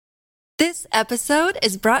This episode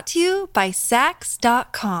is brought to you by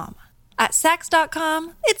Saks.com. At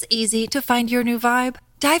Saks.com, it's easy to find your new vibe.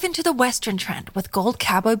 Dive into the Western trend with gold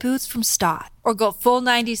cowboy boots from Staud, or go full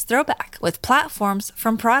 90s throwback with platforms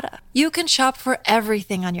from Prada. You can shop for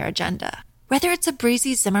everything on your agenda, whether it's a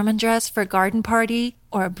breezy Zimmermann dress for a garden party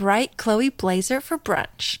or a bright Chloe blazer for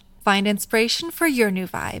brunch. Find inspiration for your new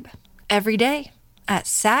vibe every day at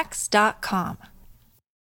Saks.com.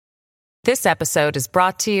 This episode is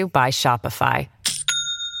brought to you by Shopify.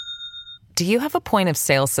 Do you have a point of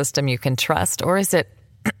sale system you can trust, or is it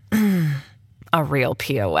a real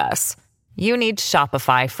POS? You need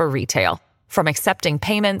Shopify for retail. From accepting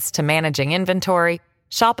payments to managing inventory,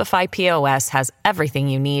 Shopify POS has everything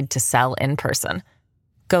you need to sell in person.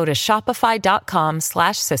 Go to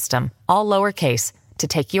shopify.com/system, all lowercase, to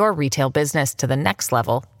take your retail business to the next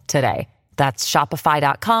level today. That's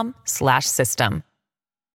shopify.com/system.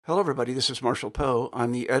 Hello, everybody. This is Marshall Poe.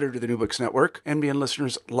 I'm the editor of the New Books Network. NBN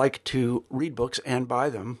listeners like to read books and buy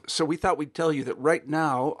them. So we thought we'd tell you that right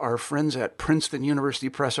now, our friends at Princeton University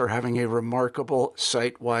Press are having a remarkable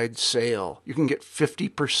site-wide sale. You can get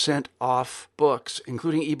 50% off books,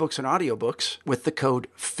 including ebooks and audiobooks, with the code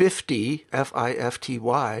 50,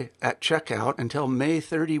 F-I-F-T-Y, at checkout until May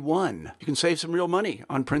 31. You can save some real money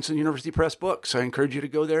on Princeton University Press books. I encourage you to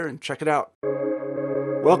go there and check it out.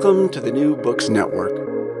 Welcome to the New Books Network.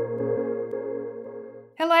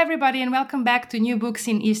 Hello, everybody, and welcome back to New Books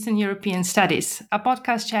in Eastern European Studies, a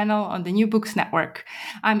podcast channel on the New Books Network.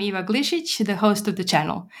 I'm Eva Glišić, the host of the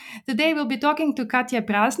channel. Today, we'll be talking to Katja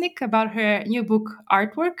Praznik about her new book,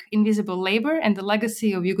 Artwork, Invisible Labor and the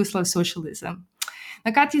Legacy of Yugoslav Socialism.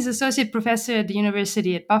 Now, Katja is associate professor at the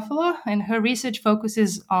University at Buffalo, and her research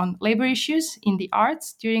focuses on labor issues in the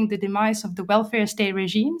arts during the demise of the welfare state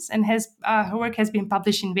regimes, and her work has been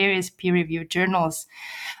published in various peer-reviewed journals.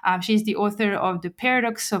 She's the author of The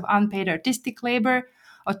Paradox of Unpaid Artistic Labor,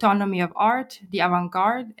 Autonomy of Art, the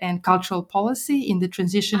Avant-Garde, and Cultural Policy in the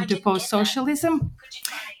Transition to Post-Socialism,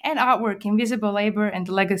 and Artwork, Invisible Labor and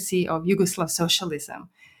the Legacy of Yugoslav Socialism.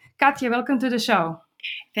 Katja, welcome to the show.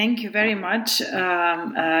 Thank you very much,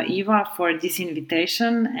 Eva, for this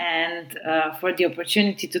invitation and for the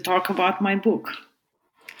opportunity to talk about my book.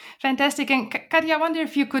 Fantastic. And Katja, I wonder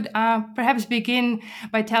if you could perhaps begin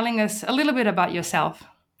by telling us a little bit about yourself.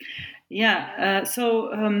 Yeah,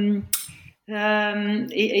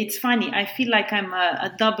 it's funny. I feel like I'm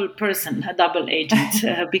a double person, a double agent,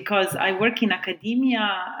 because I work in academia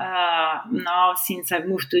now since I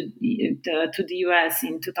moved to the US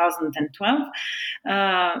in 2012,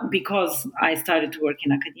 because I started to work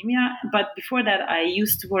in academia. But before that, I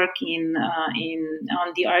used to work on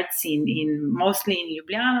the art scene mostly in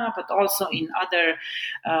Ljubljana, but also in other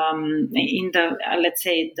in the let's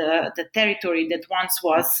say the territory that once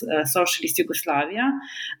was socialist Yugoslavia,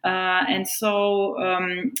 and so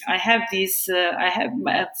I have this.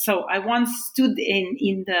 So I once stood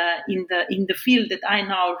in the field that I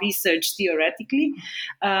now research theoretically,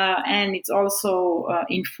 and it also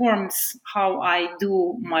informs how I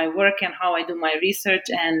do my work and how I do my research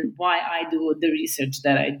and why I do the research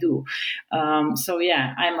that I do. So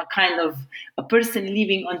yeah, I'm a kind of a person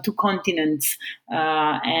living on two continents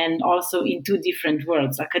and also in two different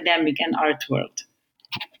worlds, academic and art world.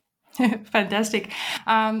 Fantastic.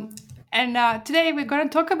 And today we're going to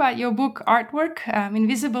talk about your book, Artwork,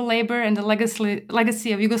 Invisible Labor and the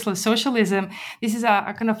Legacy of Yugoslav Socialism. This is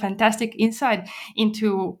a kind of fantastic insight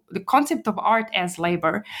into the concept of art as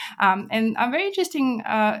labor. And I'm very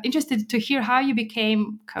interested to hear how you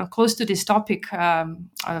became kind of close to this topic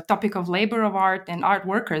of labor of art and art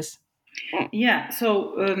workers. Yeah,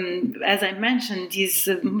 so as I mentioned, is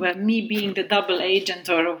me being the double agent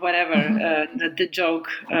or whatever, the joke,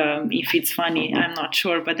 if it's funny, I'm not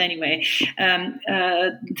sure. But anyway,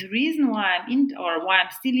 the reason why why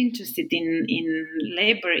I'm still interested in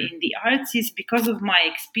labor in the arts is because of my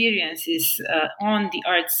experiences on the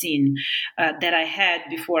art scene that I had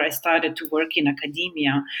before I started to work in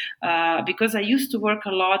academia. Because I used to work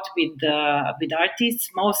a lot with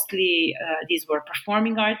artists, mostly these were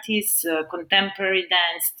performing artists, contemporary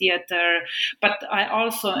dance, theater, but I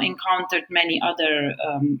also encountered many other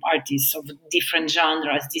artists of different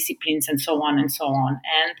genres, disciplines, and so on and so on.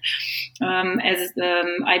 And as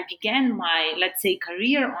I began my, let's say,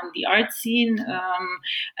 career on the art scene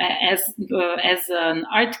as an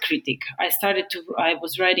art critic, I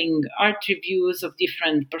was writing art reviews of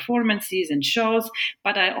different performances and shows,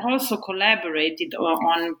 but I also collaborated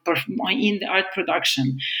in the art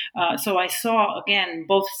production. So I saw, again,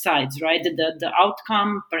 both sides. sides, right? The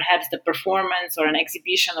outcome, perhaps the performance or an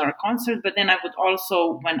exhibition or a concert, but then I would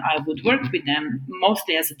also, when I would work with them,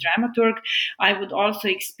 mostly as a dramaturg, I would also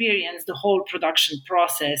experience the whole production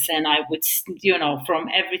process, and I would, from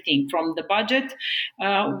everything, from the budget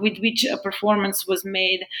with which a performance was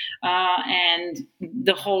made and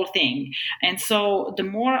the whole thing. And so the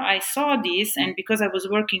more I saw this, and because I was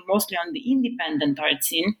working mostly on the independent art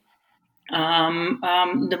scene,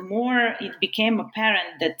 the more it became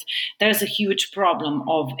apparent that there's a huge problem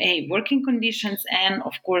of working conditions and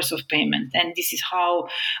of course of payment. And this is how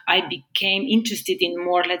I became interested in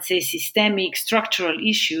more, let's say, systemic structural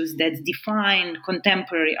issues that define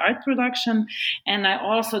contemporary art production. And I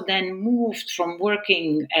also then moved from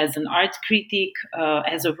working as an art critic,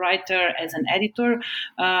 as a writer, as an editor,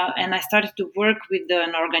 and I started to work with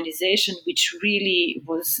an organization which really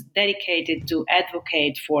was dedicated to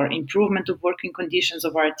advocate for improvement of working conditions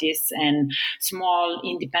of artists and small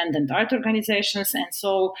independent art organizations. And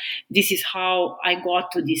so this is how I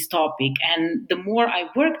got to this topic. And the more I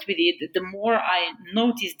worked with it, the more I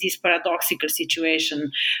noticed this paradoxical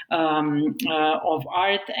situation of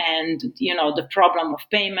art and, the problem of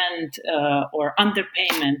payment or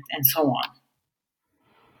underpayment and so on.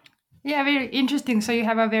 Yeah, very interesting. So you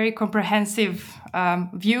have a very comprehensive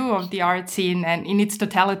view of the art scene and in its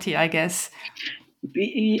totality, I guess.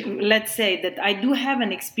 Let's say that I do have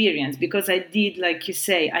an experience because I did, like you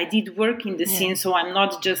say, I did work in the scene. So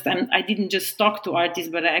I didn't just talk to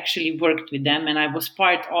artists, but I actually worked with them and I was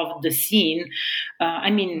part of the scene.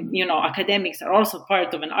 Academics are also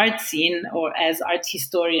part of an art scene or as art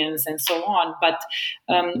historians and so on. But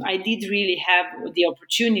I did really have the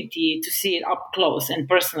opportunity to see it up close and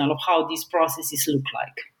personal of how these processes look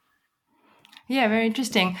like. Yeah, very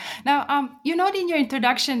interesting. Now, you note in your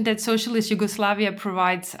introduction that Socialist Yugoslavia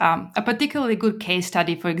provides a particularly good case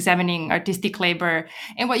study for examining artistic labor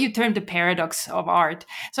and what you term the paradox of art.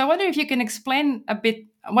 So I wonder if you can explain a bit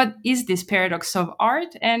what is this paradox of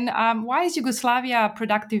art and why is Yugoslavia a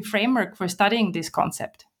productive framework for studying this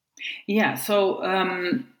concept? Yeah, so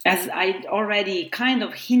as I already kind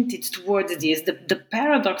of hinted towards this, the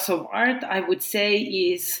paradox of art, I would say,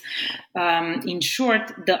 is, in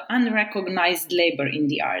short, the unrecognized labor in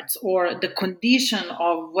the arts, or the condition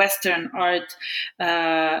of Western art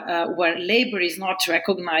where labor is not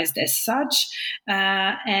recognized as such.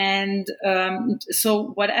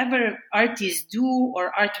 So whatever artists do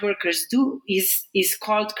or art workers do is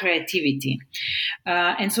called creativity.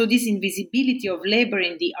 And so this invisibility of labor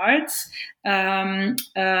in the arts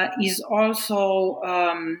is also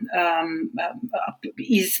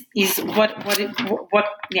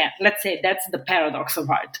let's say that's the paradox of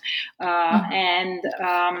art,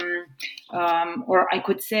 or I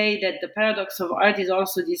could say that the paradox of art is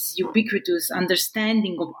also this ubiquitous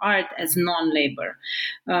understanding of art as non-labor,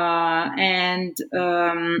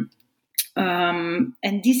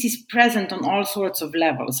 and this is present on all sorts of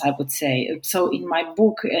levels, I would say. So in my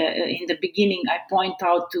book, in the beginning, I point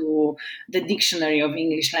out to the Dictionary of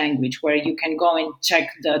English Language, where you can go and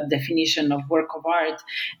check the definition of work of art,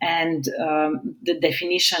 and the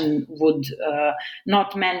definition would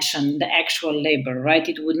not mention the actual labor, right?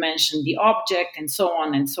 It would mention the object and so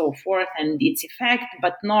on and so forth and its effect,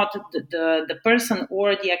 but not the person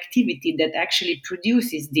or the activity that actually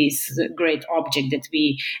produces this great object that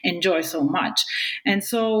we enjoy so much. And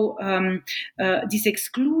so this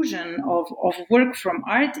exclusion of work from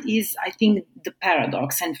art is, I think, the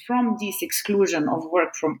paradox. And from this exclusion of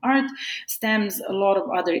work from art stems a lot of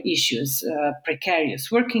other issues,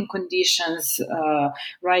 precarious working conditions,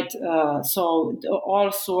 right? So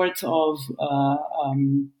all sorts of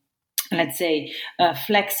let's say,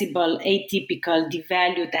 flexible, atypical,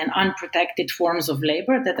 devalued, and unprotected forms of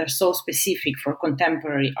labor that are so specific for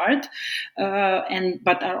contemporary art,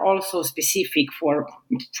 but are also specific for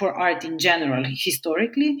art in general,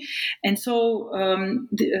 historically. And so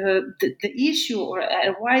the issue, or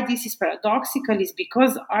why this is paradoxical, is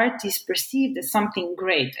because art is perceived as something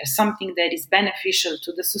great, as something that is beneficial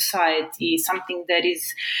to the society, something that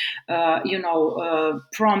is,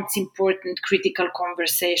 prompts important critical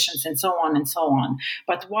conversations, and so on and so on.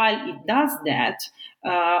 But while it does that,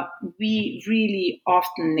 we really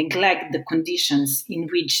often neglect the conditions in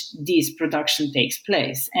which this production takes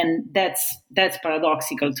place, and that's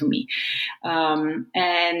paradoxical to me,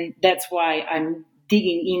 and that's why I'm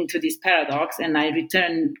digging into this paradox, and I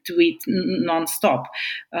return to it nonstop.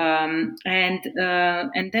 And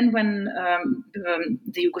then when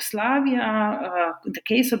the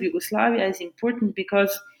case of Yugoslavia is important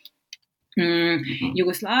because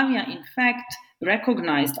Yugoslavia, in fact,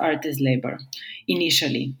 recognized art as labor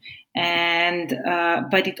initially.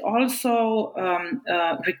 but it also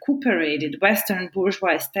recuperated Western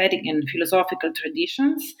bourgeois aesthetic and philosophical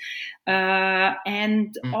traditions,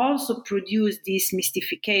 and also produced this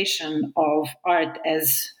mystification of art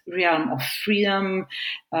as realm of freedom,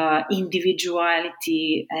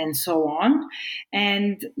 individuality, and so on.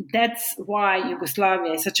 And that's why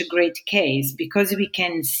Yugoslavia is such a great case, because we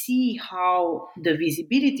can see how the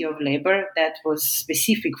visibility of labor that was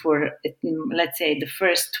specific for, let's say, the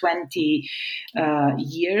first 20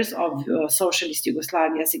 years of socialist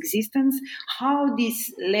Yugoslavia's existence, how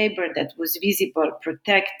this labor that was visible,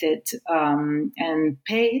 protected, and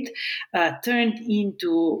paid turned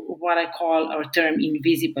into what I call our term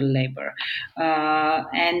invisible labor.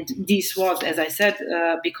 And this was, as I said,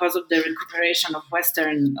 because of the recuperation of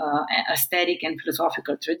Western aesthetic and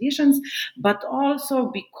philosophical traditions, but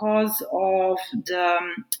also because of the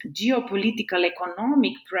geopolitical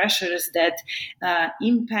economic pressures that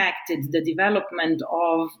impacted the development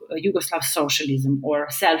of Yugoslav socialism or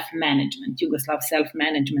self-management, Yugoslav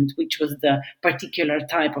self-management, which was the particular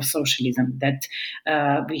type of socialism that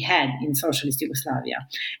we had in socialist Yugoslavia.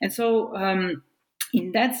 And so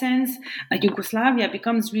in that sense, Yugoslavia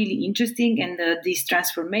becomes really interesting, and these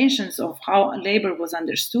transformations of how labor was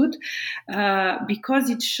understood, because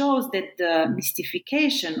it shows that the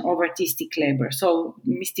mystification of artistic labor. So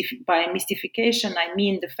by mystification, I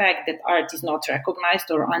mean the fact that art is not recognized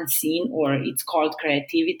or unseen, or it's called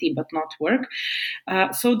creativity but not work.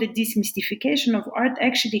 So that this mystification of art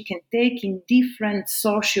actually can take in different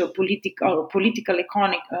socio-political, political,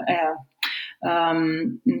 economic,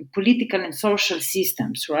 political and social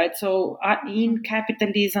systems, right? So in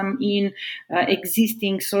capitalism, in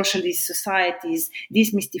existing socialist societies,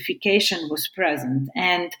 this mystification was present.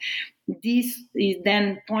 And this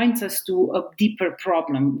then points us to a deeper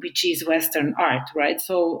problem, which is Western art, right?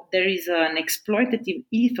 So there is an exploitative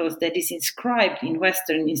ethos that is inscribed in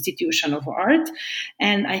Western institution of art.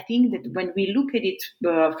 And I think that when we look at it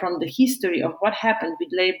from the history of what happened with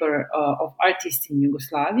labor of artists in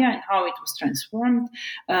Yugoslavia and how it was transformed,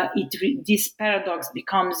 this paradox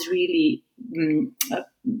becomes really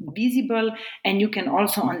visible, and you can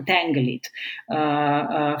also untangle it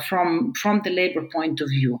from the labor point of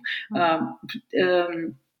view.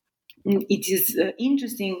 It is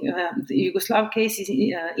interesting. The Yugoslav case is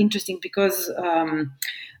interesting because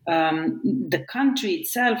the country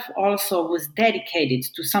itself also was dedicated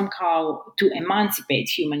to somehow to emancipate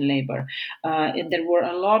human labor. And there were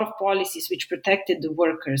a lot of policies which protected the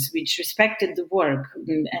workers, which respected the work,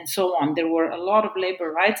 and so on. There were a lot of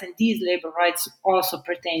labor rights, and these labor rights also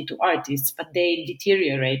pertain to artists, but they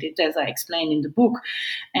deteriorated, as I explained in the book.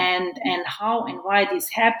 And how and why this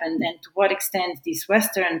happened, and to what extent these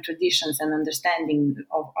Western traditions and understanding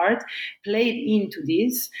of art played into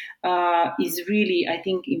this, is really, I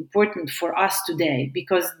think, important for us today,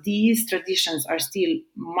 because these traditions are still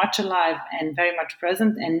much alive and very much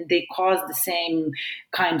present, and they cause the same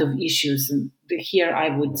kind of issues. And here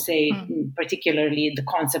I would say particularly the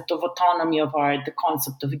concept of autonomy of art, the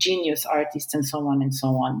concept of genius artists, and so on and so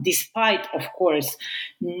on, despite, of course,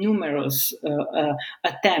 numerous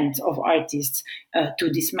attempts of artists to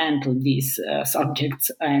dismantle these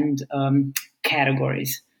subjects and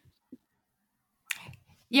categories.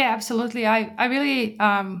 Yeah, absolutely. I really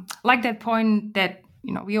like that point that,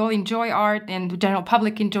 you know, we all enjoy art and the general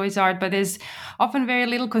public enjoys art, but there's often very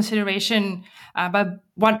little consideration about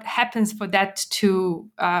what happens for that to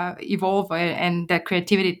evolve and that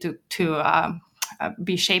creativity to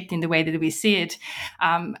be shaped in the way that we see it.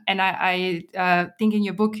 And I think in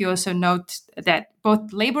your book you also note that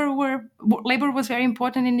both labor was very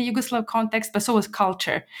important in the Yugoslav context, but so was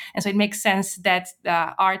culture. And so it makes sense that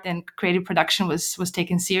art and creative production was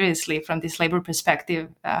taken seriously from this labor perspective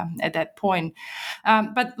at that point.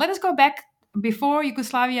 But let us go back before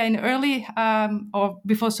Yugoslavia in early or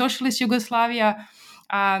before socialist Yugoslavia.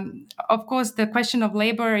 Of course, the question of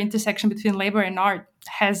labor, intersection between labor and art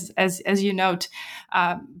has, as you note,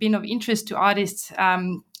 been of interest to artists.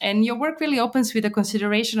 And your work really opens with a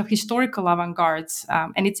consideration of historical avant-gardes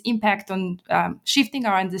and its impact on shifting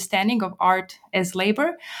our understanding of art as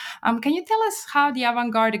labor. Can you tell us how the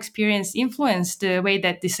avant-garde experience influenced the way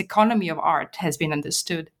that this economy of art has been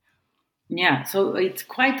understood? Yeah, so it's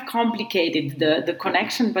quite complicated, the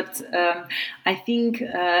connection, but I think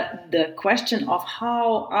the question of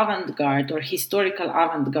how avant-garde or historical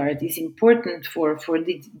avant-garde is important for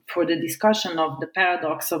the discussion of the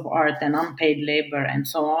paradox of art and unpaid labor and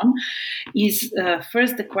so on is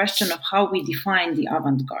first the question of how we define the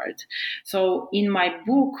avant-garde. So in my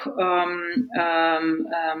book,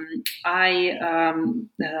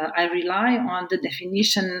 I rely on the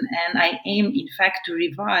definition, and I aim, in fact, to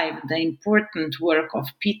revive the important work of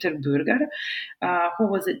Peter Bürger, who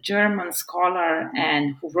was a German scholar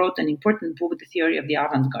and who wrote an important book, The Theory of the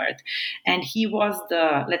Avant-Garde. And he was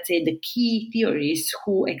the key theorist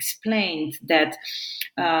who explained that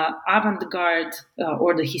avant-garde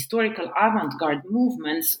or the historical avant-garde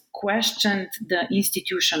movements questioned the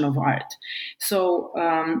institution of art. So,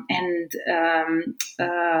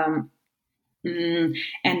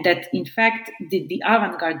 and that, in fact, the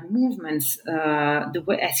avant-garde movements, the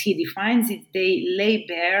way as he defines it, they lay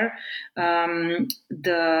bare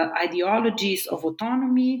the ideologies of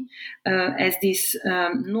autonomy as this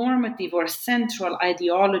normative or central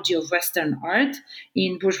ideology of Western art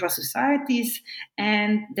in bourgeois societies,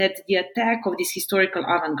 and that the attack of these historical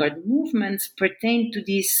avant-garde movements pertain to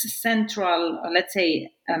these central, let's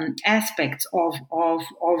say, aspects of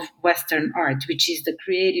Western art, which is the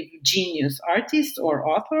creative genius artist or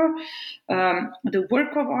author, the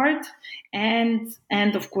work of art, and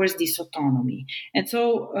of course this autonomy. And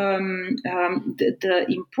so the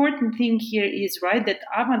important thing here is, right, that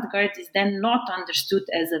avant-garde is then not understood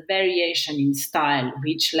as a variation in style,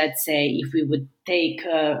 which, let's say, if we would take,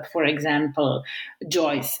 for example,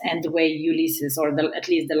 Joyce and the way Ulysses, or at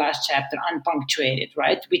least the last chapter, unpunctuated,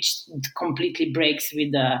 right, which completely breaks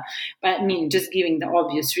with I mean, just giving the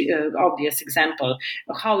obvious example,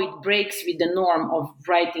 how it breaks with the norm of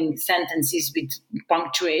writing sentences with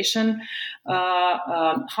punctuation,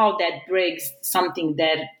 how that breaks something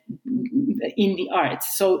that in the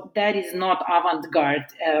arts. So that is not avant-garde,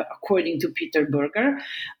 according to Peter Bürger,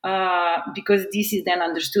 because this is then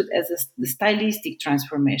understood as a stylistic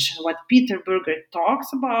transformation. What Peter Bürger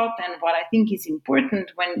talks about, and what I think is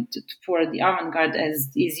important for the avant-garde as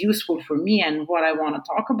is useful for me and what I want to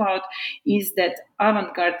talk about, is that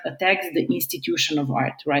avant-garde attacks the institution of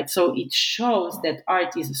art, right? So it shows that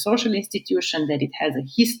art is a social institution, that it has a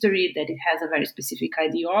history, that it has a very specific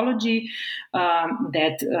ideology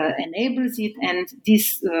that enables it, and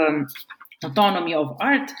this autonomy of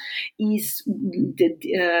art is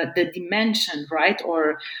the dimension, right,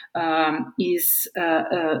 or is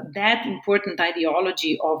that important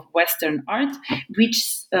ideology of Western art,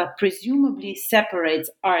 which presumably separates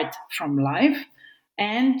art from life,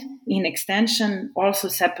 and in extension also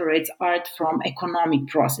separates art from economic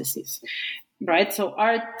processes. Right, so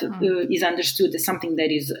art is understood as something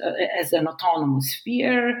that is as an autonomous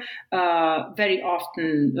sphere. Very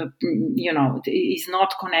often, is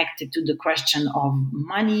not connected to the question of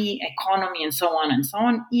money, economy, and so on and so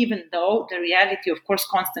on. Even though the reality, of course,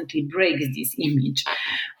 constantly breaks this image,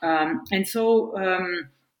 and so.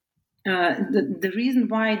 The reason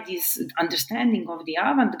why this understanding of the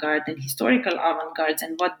avant-garde and historical avant-gardes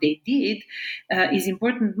and what they did is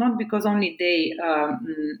important, not because only they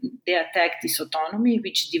attack this autonomy,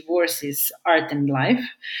 which divorces art and life,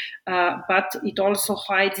 but it also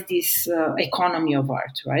hides this economy of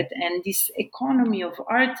art, right? And this economy of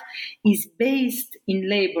art is based in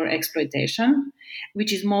labor exploitation,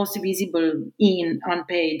 which is most visible in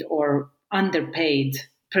unpaid or underpaid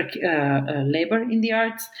labor in the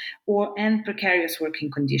arts, and precarious working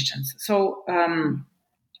conditions. So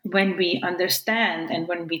when we understand and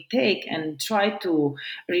when we take and try to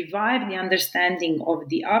revive the understanding of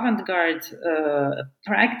the avant-garde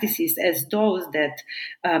practices as those that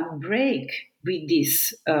break with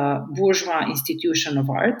this bourgeois institution of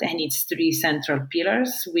art and its three central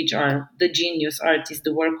pillars, which are the genius artist,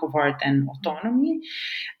 the work of art, and autonomy,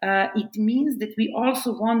 it means that we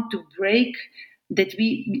also want to break that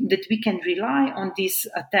we can rely on this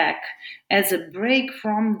attack as a break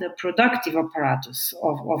from the productive apparatus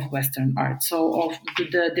of Western art, so of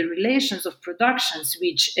the relations of productions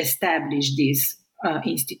which establish this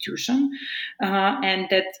institution, and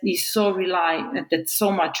that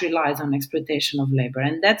so much relies on exploitation of labor.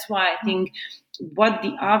 And that's why I think what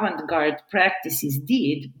the avant-garde practices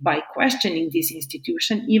did by questioning this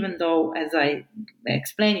institution, even though, as I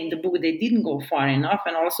explained in the book, they didn't go far enough,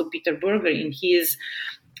 and also Peter Bürger in his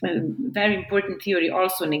very important theory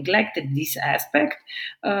also neglected this aspect,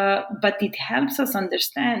 but it helps us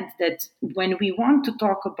understand that when we want to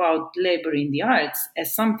talk about labor in the arts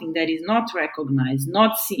as something that is not recognized,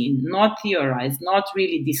 not seen, not theorized, not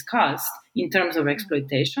really discussed in terms of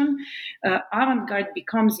exploitation, avant-garde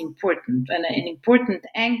becomes important and an important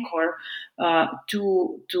anchor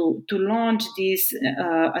to launch this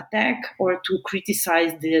attack or to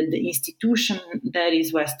criticize the institution that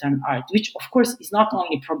is Western art, which of course is not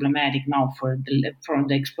only problematic now for the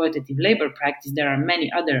exploitative labor practice. There are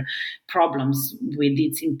many other problems with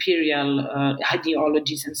its imperial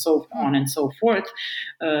ideologies and so on and so forth,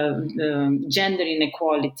 gender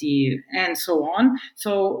inequality and so on.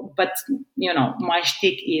 So, but my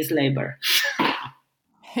shtick is labor.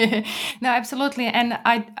 No, absolutely. And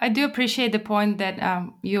I do appreciate the point that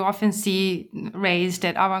you often see raised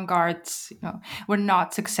that avant-gardes were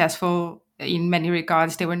not successful in many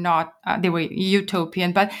regards. They were not, they were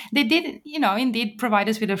utopian, but they did, indeed provide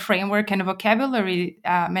us with a framework and a vocabulary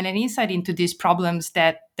and an insight into these problems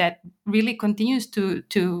that really continues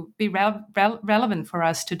to be relevant for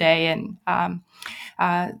us today and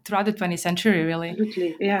throughout the 20th century, really.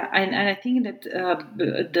 Absolutely, yeah, and I think that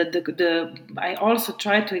I also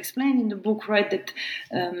try to explain in the book, right, that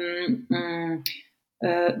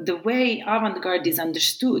the way avant-garde is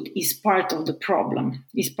understood is part of the problem.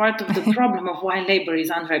 Is part of the problem of why labor is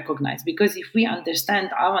unrecognized. Because if we understand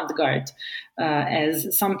avant-garde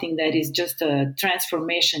as something that is just a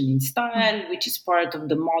transformation in style, which is part of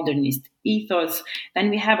the modernist ethos, then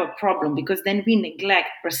we have a problem, because then we neglect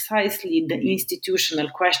precisely the institutional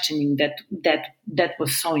questioning that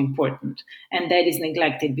was so important, and that is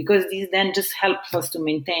neglected because this then just helps us to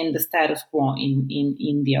maintain the status quo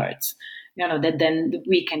in the arts. That then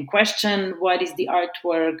we can question what is the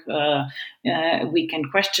artwork, we can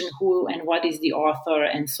question who and what is the author,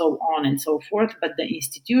 and so on and so forth. But the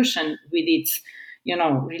institution with its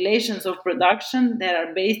relations of production that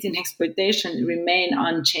are based in exploitation remain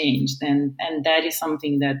unchanged, and that is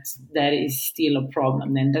something that is still a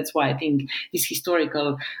problem. And that's why I think these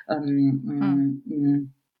historical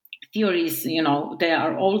theories, they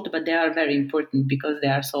are old, but they are very important because they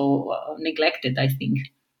are so neglected, I think.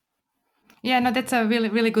 Yeah, no, that's a really,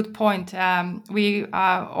 really good point. We,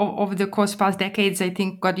 over the course of past decades, I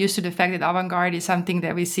think got used to the fact that avant-garde is something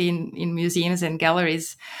that we see in museums and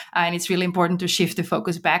galleries. And it's really important to shift the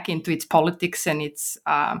focus back into its politics and its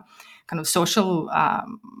kind of social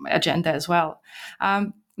agenda as well.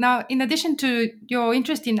 Now, in addition to your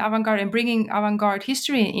interest in avant-garde and bringing avant-garde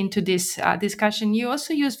history into this discussion, you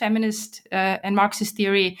also use feminist and Marxist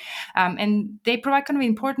theory, and they provide kind of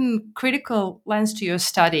important critical lens to your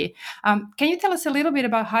study. Can you tell us a little bit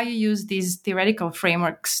about how you use these theoretical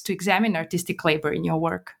frameworks to examine artistic labor in your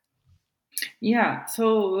work? Yeah,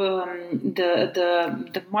 so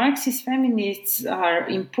the Marxist feminists are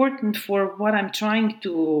important for what I'm trying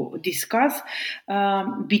to discuss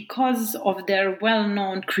because of their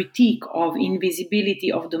well-known critique of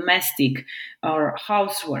invisibility of domestic or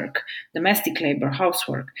housework, domestic labor,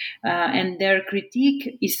 housework. And their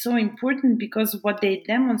critique is so important because what they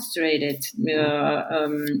demonstrated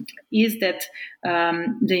is that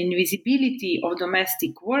the invisibility of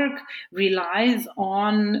domestic work relies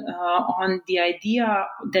on the idea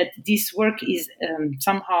that this work is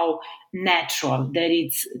somehow natural, that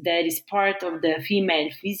is part of the female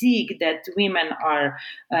physique, that women are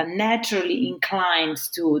naturally inclined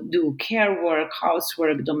to do care work,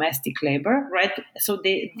 housework, domestic labor, right? So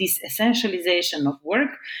this essentialization of work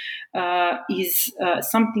is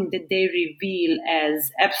something that they reveal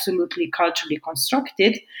as absolutely culturally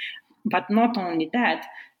constructed. But not only that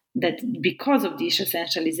because of this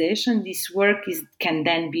essentialization, this work can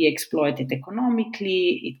then be exploited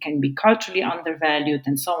economically, it can be culturally undervalued,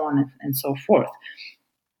 and so on and so forth.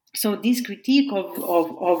 So this critique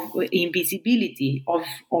of invisibility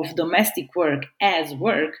of domestic work as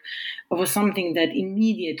work was something that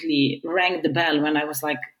immediately rang the bell when I was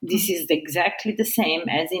like, this is exactly the same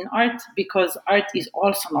as in art, because art is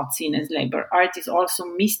also not seen as labor. Art is also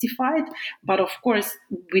mystified, but of course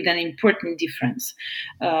with an important difference,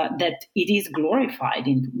 that it is glorified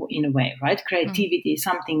in a way, right? Creativity is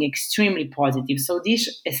something extremely positive. So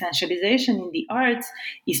this essentialization in the arts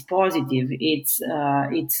is positive. It's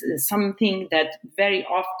something that very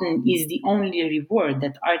often is the only reward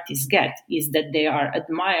that artists get, is that they are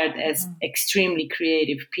admired as extremely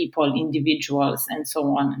creative people, individuals, and so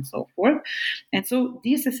on and so forth. And so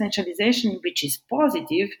this essentialization, which is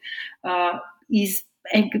positive,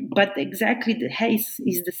 but exactly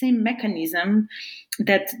is the same mechanism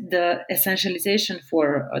that the essentialization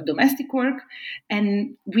for domestic work,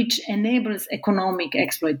 and which enables economic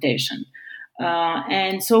exploitation.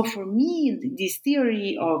 And so for me, this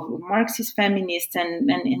theory of Marxist feminists and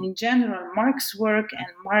in general Marx's work and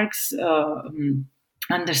Marx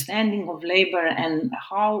understanding of labor and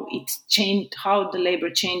how it's changed, how the labor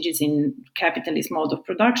changes in capitalist mode of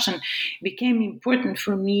production, became important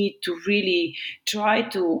for me to really try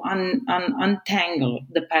to untangle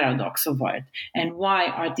the paradox of art and why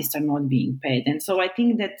artists are not being paid. And so I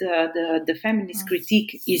think that the feminist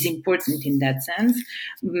critique is important in that sense,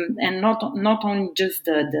 and not only just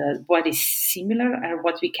the what is similar or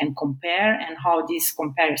what we can compare and how this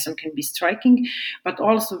comparison can be striking, but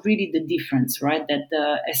also really the difference, right? That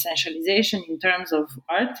the essentialization in terms of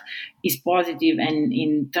art is positive, and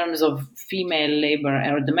in terms of female labor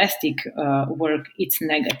or domestic work, it's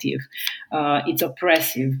negative, it's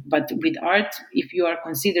oppressive. But with art, if you are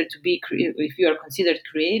considered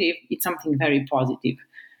creative, it's something very positive.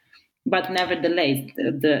 But nevertheless,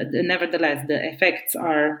 the effects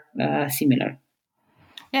are similar.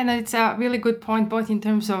 Yeah, that's a really good point, both in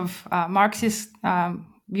terms of Marxist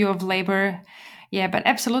view of labor. Yeah, but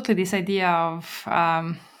absolutely this idea of,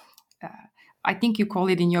 I think you call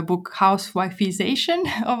it in your book, housewifeization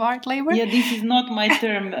of art labor. Yeah, this is not my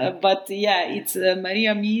term, but yeah, it's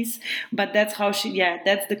Maria Mies. But that's how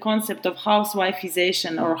that's the concept of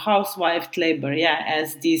housewifeization or housewifed labor. Yeah,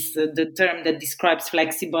 as this the term that describes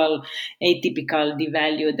flexible, atypical,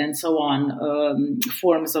 devalued, and so on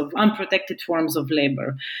forms of unprotected forms of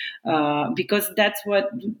labor, because that's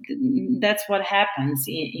what happens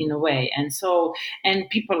in a way. And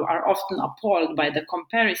people are often appalled by the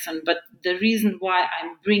comparison, but the reason why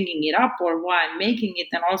I'm bringing it up or why I'm making it,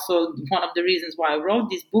 and also one of the reasons why I wrote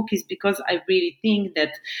this book, is because I really think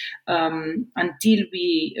that until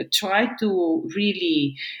we try to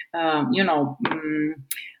really,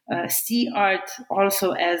 see art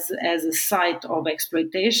also as a site of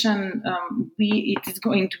exploitation, it is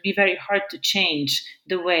going to be very hard to change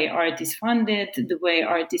the way art is funded, the way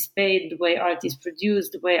art is paid, the way art is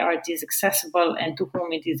produced, the way art is accessible, and to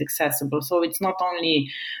whom it is accessible. So it's not only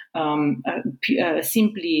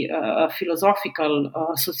simply a philosophical,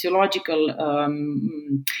 sociological,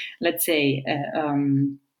 let's say,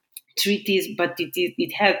 treatise, but it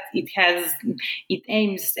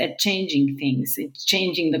aims at changing things. It's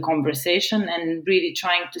changing the conversation and really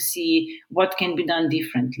trying to see what can be done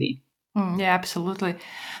differently. Yeah, absolutely.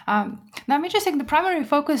 Now, I'm interested. The primary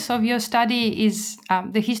focus of your study is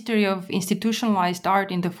the history of institutionalized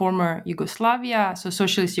art in the former Yugoslavia, so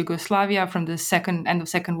socialist Yugoslavia, from the end of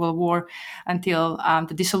Second World War until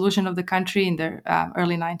the dissolution of the country in the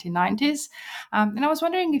early 1990s. And I was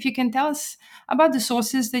wondering if you can tell us about the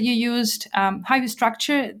sources that you used, how you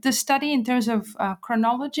structure the study in terms of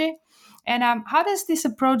chronology, and how does this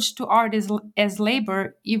approach to art as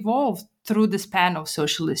labor evolve through the span of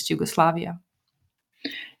socialist Yugoslavia?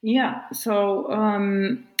 Yeah, so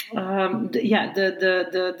the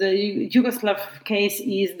Yugoslav case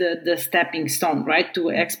is the stepping stone, right,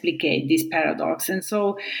 to explicate this paradox. And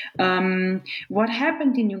so what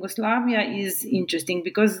happened in Yugoslavia is interesting,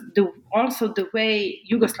 because also the way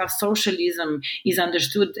Yugoslav socialism is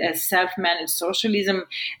understood as self-managed socialism,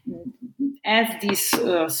 as this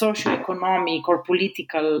socioeconomic or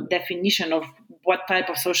political definition of what type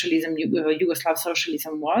of socialism Yugoslav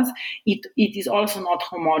socialism was, it is also not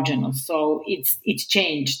homogeneous. So it's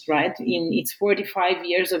changed, right? In its 45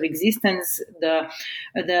 years of existence, the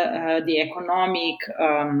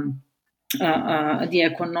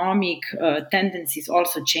economic tendencies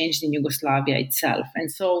also changed in Yugoslavia itself,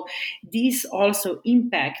 and so this also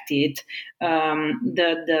impacted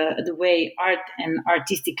the way art and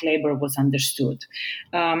artistic labor was understood.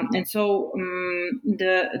 And so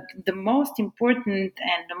the most important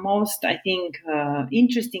and the most, I think,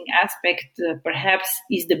 interesting aspect perhaps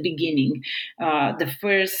is the beginning, the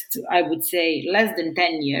first, I would say, less than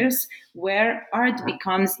 10 years, where art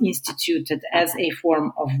becomes instituted as a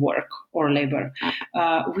form of work or labor.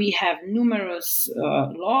 We have numerous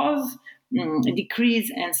laws, decrees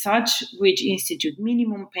and such, which institute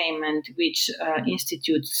minimum payment, which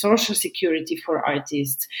institute social security for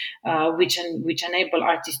artists, which enable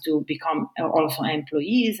artists to become also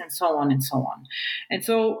employees, and so on and so on. And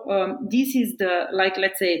so this is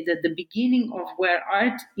let's say the beginning of where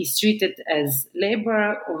art is treated as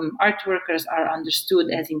labor. Art workers are understood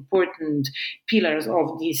as important pillars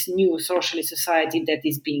of this new socialist society that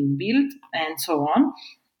is being built, and so on.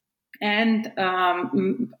 And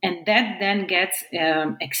that then gets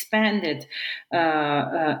expanded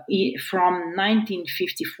from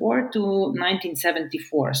 1954 to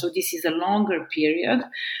 1974. So this is a longer period,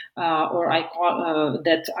 or I call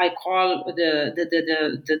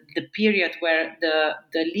the period where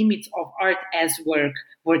the limits of art as work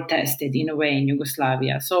were tested in a way in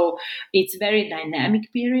Yugoslavia. So it's very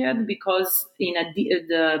dynamic period because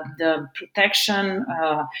the protection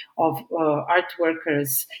of art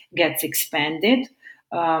workers gets expanded.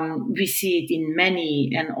 We see it in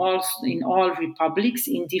many and also in all republics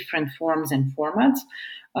in different forms and formats.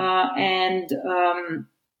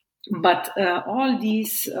 But all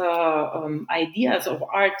these ideas of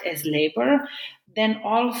art as labor then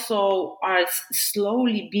also are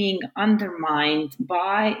slowly being undermined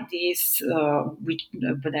by this,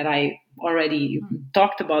 that I already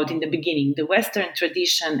talked about in the beginning, the Western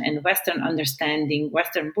tradition and Western understanding,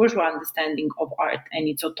 Western bourgeois understanding of art and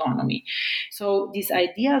its autonomy. So these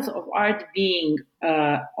ideas of art being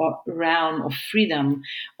a realm of freedom,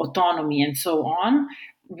 autonomy, and so on,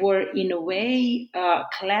 were in a way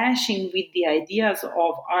clashing with the ideas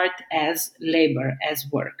of art as labor, as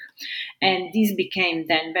work. And this became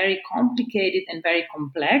then very complicated and very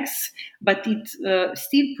complex, but it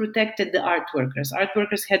still protected the art workers. Art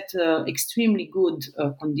workers had extremely good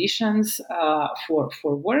conditions for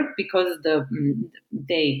work because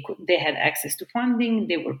they had access to funding,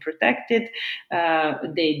 they were protected,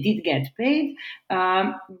 they did get paid.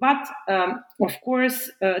 But of course,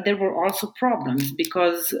 there were also problems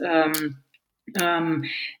because the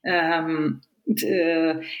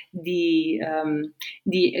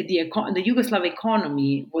Yugoslav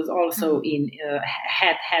economy was also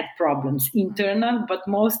had problems internal, but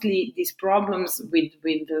mostly these problems with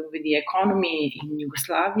the economy in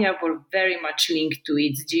Yugoslavia were very much linked to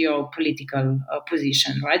its geopolitical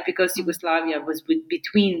position, right? Because Yugoslavia was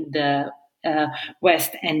between the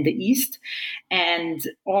West and the East, and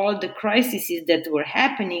all the crises that were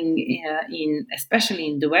happening especially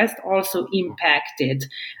in the West also impacted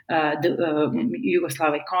the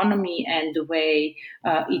Yugoslav economy and the way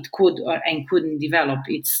it could and couldn't develop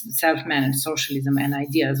its self-managed socialism and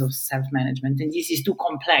ideas of self-management. And this is too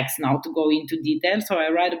complex now to go into detail, so I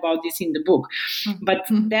write about this in the book. But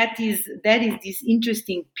that is this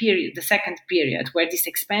interesting period, the second period, where this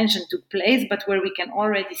expansion took place, but where we can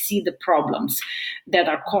already see the problems that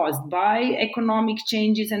are caused by economic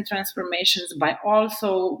changes and transformations, but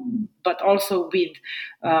also with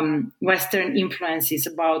Western influences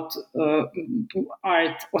about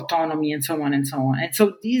art, autonomy, and so on and so on. And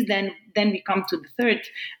so these then we come to the third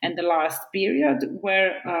and the last period,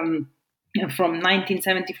 where from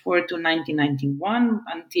 1974 to 1991,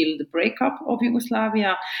 until the breakup of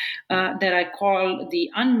Yugoslavia, that I call the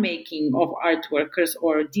unmaking of art workers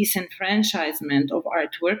or disenfranchisement of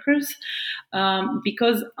art workers,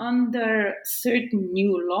 because under certain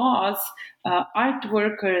new laws, art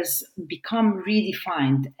workers become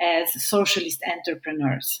redefined as socialist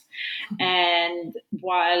entrepreneurs. And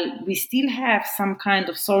while we still have some kind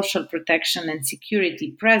of social protection and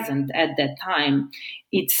security present at that time,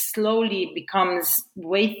 it slowly becomes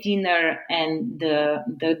way thinner, and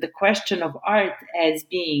the question of art as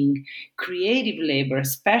being creative labor,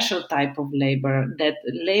 special type of labor that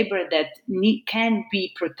can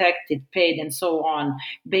be protected, paid, and so on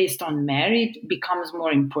based on merit becomes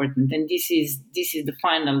more important. And this is the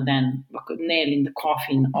final then nail in the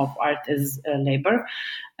coffin of art as labor.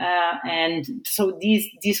 And so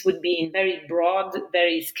this would be in very broad,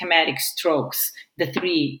 very schematic strokes, the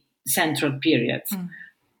three central periods.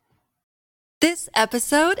 This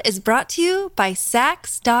episode is brought to you by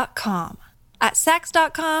Saks.com. At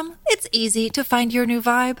Saks.com, it's easy to find your new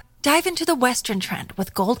vibe. Dive into the Western trend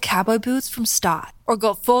with gold cowboy boots from Stott, or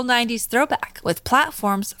go full 90s throwback with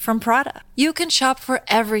platforms from Prada. You can shop for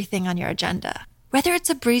everything on your agenda, whether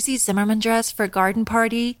it's a breezy Zimmermann dress for a garden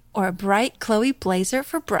party or a bright Chloe blazer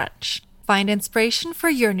for brunch. Find inspiration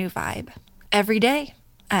for your new vibe every day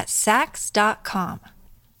at Saks.com.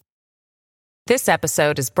 This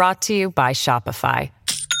episode is brought to you by Shopify.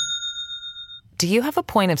 Do you have a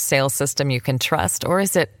point of sale system you can trust, or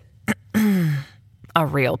is it a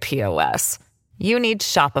real POS? You need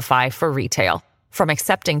Shopify for retail. From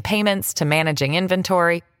accepting payments to managing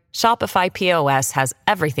inventory, Shopify POS has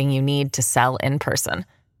everything you need to sell in person.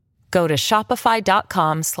 Go to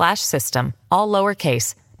shopify.com/system, all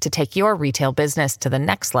lowercase, to take your retail business to the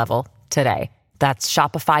next level today. That's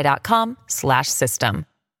shopify.com/system.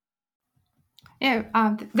 Yeah,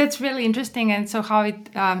 that's really interesting, and so how it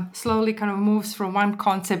slowly kind of moves from one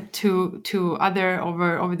concept to other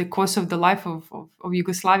over the course of the life of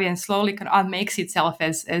Yugoslavia, and slowly kind of unmakes itself,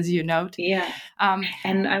 as you note. Yeah,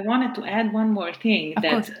 and I wanted to add one more thing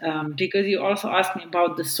because you also asked me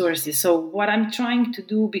about the sources. So what I'm trying to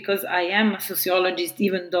do, because I am a sociologist,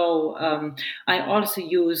 even though I also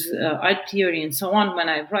use art theory and so on when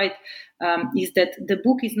I write. is that the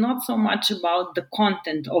book is not so much about the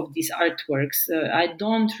content of these artworks. I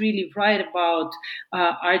don't really write about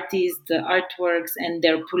artists, the artworks, and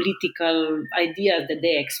their political ideas that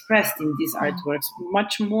they expressed in these artworks.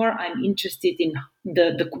 Much more, I'm interested in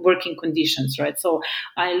the working conditions, right? So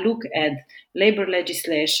I look at labor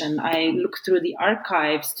legislation. I look through the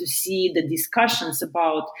archives to see the discussions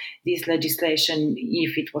about this legislation,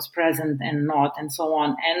 if it was present and not, and so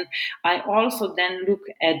on. And I also then look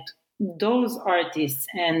at those artists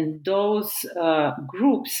and those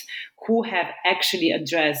groups who have actually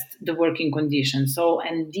addressed the working conditions. So,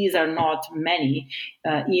 and these are not many,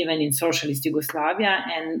 even in socialist Yugoslavia,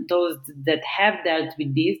 and those that have dealt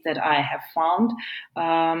with this that I have found,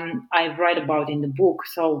 I write about in the book.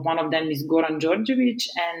 So one of them is Goran Đorđević,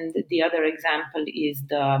 and the other example is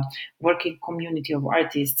the working community of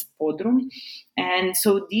artists, Podrum. And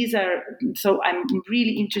so I'm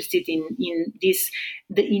really interested in this,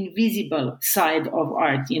 the invisible side of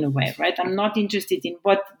art in a way, right? I'm not interested in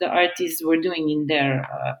what the artists were doing in their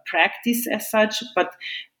practice as such, but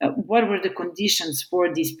what were the conditions for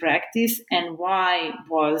this practice, and why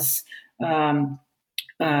was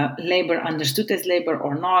labor understood as labor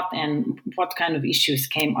or not, and what kind of issues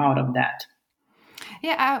came out of that.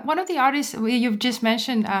 Yeah, one of the artists you've just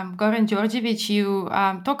mentioned, Goran Đorđević, you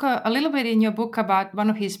talk a little bit in your book about one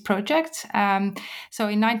of his projects. So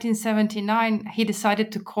in 1979, he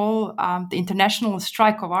decided to call the International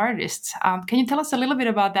Strike of Artists. Can you tell us a little bit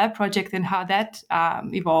about that project and how that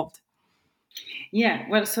evolved? Yeah,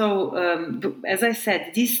 well, so as I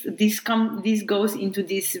said, this goes into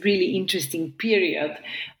this really interesting period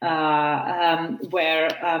where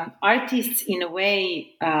artists, in a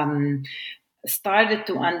way, started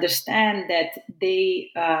to understand that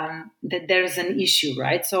that there's an issue,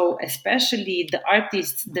 right? So especially the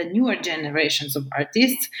artists, the newer generations of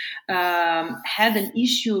artists, had an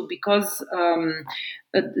issue because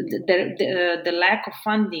the lack of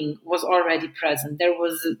funding was already present. There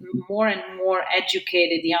was more and more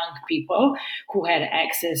educated young people who had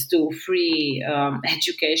access to free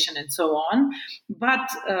education and so on. But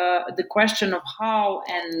the question of how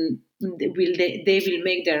and they will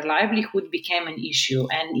make their livelihood became an issue.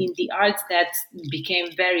 And in the arts, that became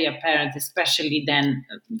very apparent, especially then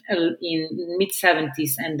in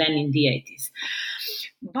mid-70s and then in the 80s.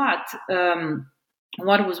 But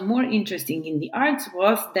what was more interesting in the arts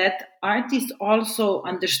was that artists also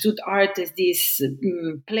understood art as this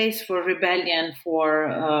place for rebellion, for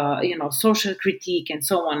social critique, and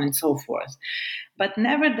so on and so forth. But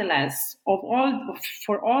nevertheless,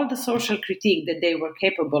 for all the social critique that they were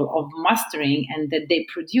capable of mastering and that they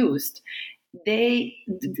produced,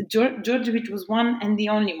 Đorđević was one and the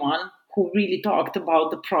only one who really talked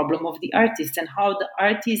about the problem of the artists and how the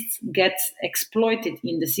artists get exploited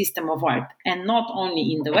in the system of art, and not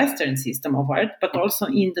only in the Western system of art, but also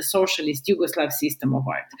in the socialist Yugoslav system of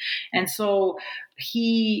art. And so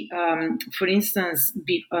he, for instance,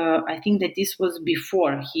 I think that this was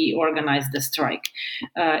before he organized the strike.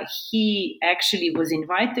 He actually was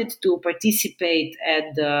invited to participate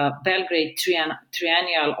at the Belgrade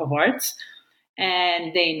Triennial of Arts,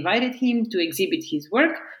 and they invited him to exhibit his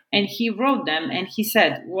work. And he wrote them, and he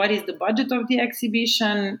said, what is the budget of the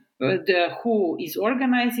exhibition, who is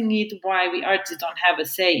organizing it, why we artists don't have a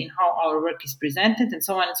say in how our work is presented, and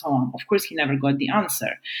so on and so on. Of course, he never got the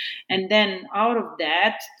answer. And then out of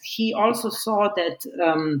that, he also saw that,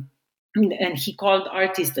 and he called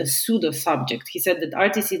artist a pseudo-subject. He said that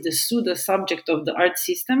artist is the pseudo-subject of the art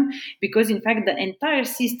system, because in fact the entire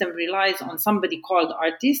system relies on somebody called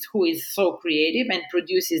artist who is so creative and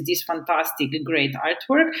produces this fantastic, great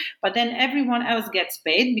artwork, but then everyone else gets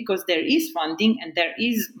paid because there is funding and there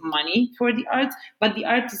is money for the arts, but the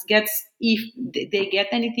artist gets, if they get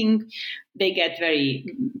anything, they get very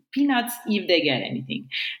peanuts if they get anything.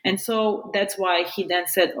 And so that's why he then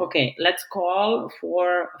said, okay, let's call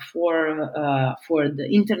for the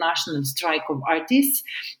international strike of artists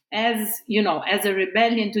as a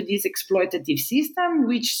rebellion to this exploitative system,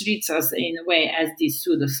 which treats us in a way as these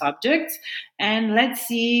pseudo subjects. And let's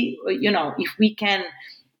see, if we can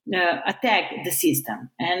attack the system.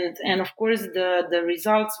 And of course the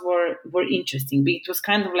results were interesting. It was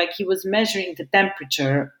kind of like he was measuring the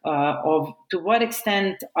temperature of to what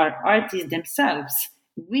extent are artists themselves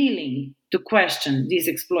willing to question this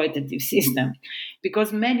exploitative system,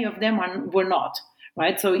 because many of them were not,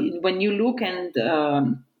 right? So when you look and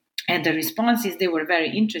the responses, they were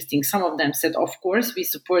very interesting. Some of them said, of course, we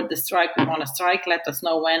support the strike, we want to strike, let us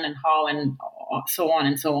know when and how and so on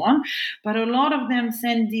and so on. But a lot of them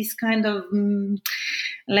send this kind of,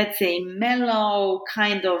 let's say, mellow,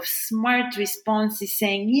 kind of smart responses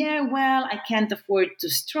saying, yeah, well, I can't afford to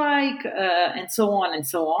strike, and so on and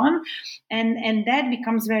so on. And that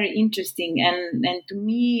becomes very interesting. And to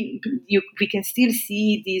me, we can still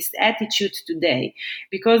see this attitude today,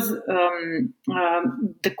 because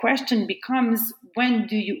the question becomes, when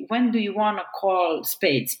do you want to call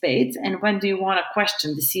spades, and when do you want to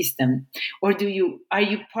question the system, or are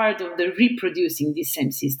you part of the reproducing this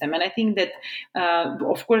same system? And I think that,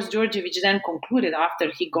 of course, Georgievich then concluded,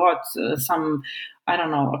 after he got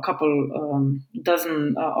a couple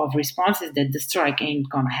dozen of responses, that the strike ain't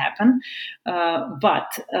gonna happen, but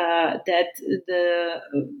that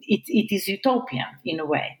it is utopian in a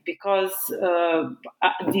way, because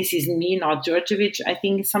this is me, not Georgievich. I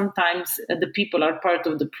think sometimes the people are part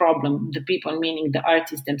of the problem. The people, meaning the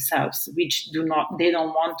artists themselves, which don't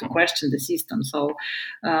want to question the system. So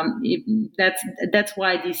that's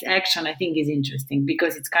why this action, I think, is interesting,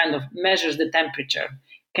 because it kind of measures the temperature.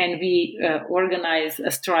 Can we organize a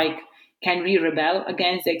strike? Can we rebel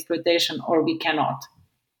against the exploitation, or we cannot?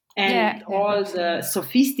 And all the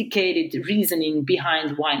sophisticated reasoning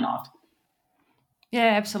behind why not.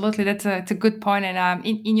 Yeah, absolutely. That's a good point. And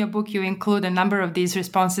in your book, you include a number of these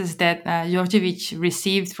responses that Georgievich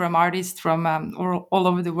received from artists from all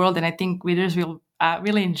over the world. And I think readers will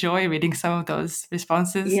really enjoy reading some of those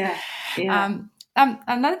responses. Yeah.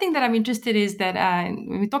 Another thing that I'm interested is that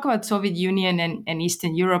when we talk about Soviet Union and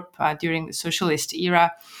Eastern Europe during the socialist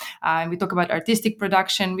era, and we talk about artistic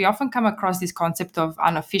production, we often come across this concept of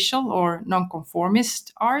unofficial or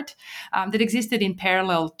nonconformist art that existed in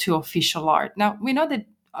parallel to official art. Now, we know that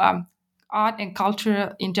art and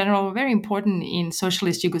culture in general were very important in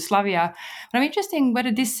socialist Yugoslavia. But I'm interested in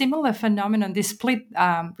whether this similar phenomenon, this split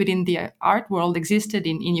within the art world, existed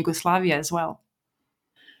in Yugoslavia as well.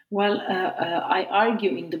 Well, I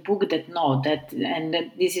argue in the book that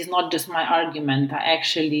this is not just my argument. I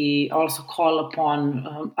actually also call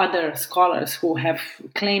upon other scholars who have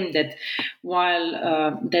claimed that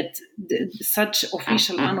while such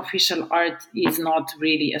official, unofficial art is not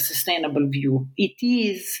really a sustainable view, it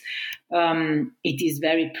is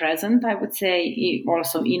very present, I would say,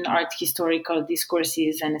 also in art historical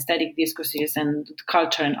discourses and aesthetic discourses and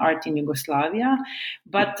culture and art in Yugoslavia.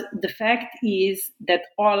 But the fact is that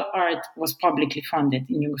all art was publicly funded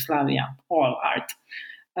in Yugoslavia, all art.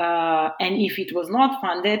 And if it was not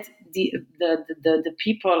funded, the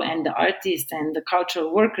people and the artists and the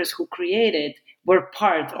cultural workers who created were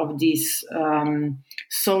part of this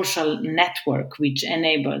social network which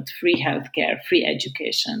enabled free healthcare, free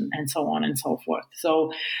education, and so on and so forth.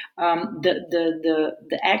 So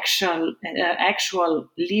the actual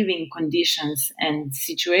living conditions and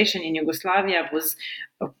situation in Yugoslavia was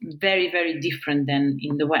very, very different than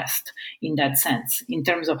in the West in that sense, in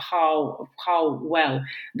terms of how well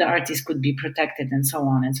the artists could be protected and so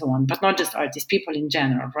on and so on. But not just artists, people in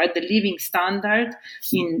general, right? The living standard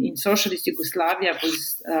in socialist Yugoslavia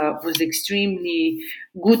was extremely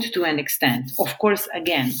good to an extent. Of course,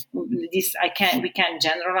 again, we can't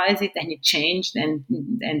generalize it, and it changed, and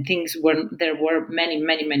there were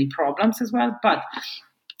many problems as well, but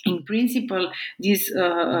in principle, the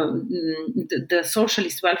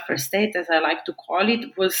socialist welfare state, as I like to call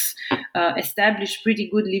it, was established pretty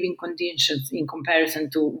good living conditions in comparison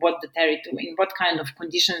to in what kind of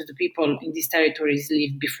conditions the people in these territories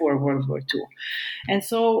lived before World War II. And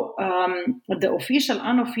so the official,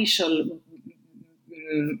 unofficial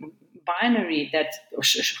binary that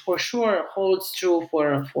for sure holds true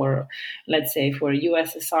for let's say for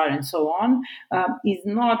USSR and so on is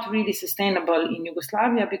not really sustainable in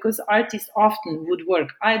Yugoslavia, because artists often would work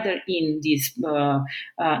either in these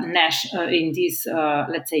let's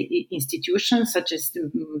say institutions such as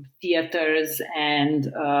theaters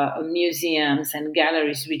and museums and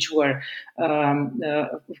galleries, which were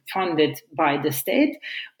funded by the state,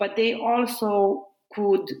 but they also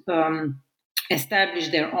could establish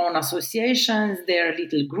their own associations, their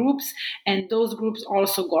little groups, and those groups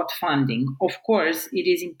also got funding. Of course, it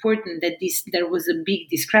is important that there was a big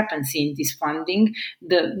discrepancy in this funding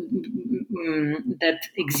that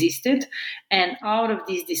existed, and out of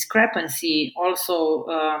this discrepancy also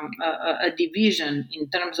a division in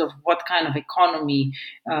terms of what kind of economy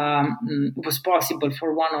was possible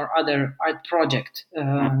for one or other art project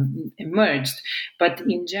emerged. But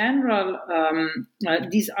in general,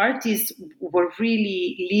 these artists were were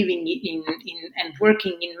really living in and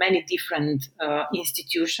working in many different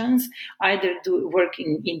institutions, either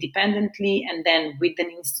working independently and then with an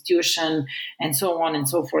institution, and so on and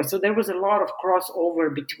so forth. So there was a lot of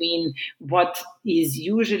crossover between what is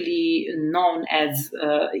usually known as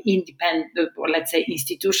independent, or let's say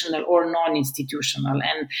institutional or non-institutional.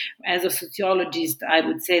 And as a sociologist, I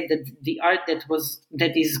would say that the art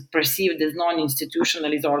that is perceived as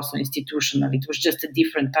non-institutional is also institutional. It was just a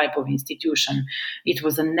different type of institution. It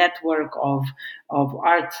was a network of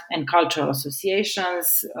art and cultural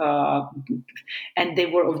associations, and they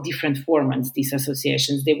were of different formats, these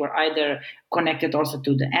associations. They were either connected also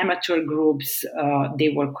to the amateur groups, they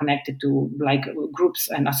were connected to like groups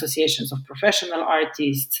and associations of professional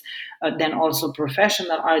artists, then also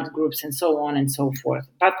professional art groups, and so on and so forth.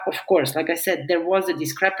 But of course, like I said, there was a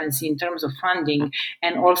discrepancy in terms of funding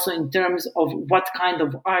and also in terms of what kind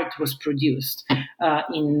of art was produced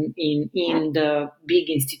in the big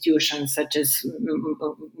institutions such as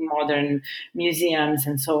modern museums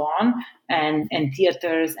and so on, and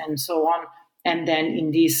theaters and so on, and then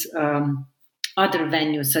in these other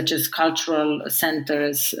venues such as cultural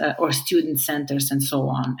centers or student centers and so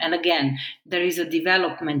on. And again, there is a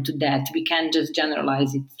development to that. We can't just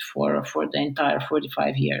generalize it for the entire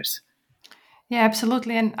 45 years. Yeah,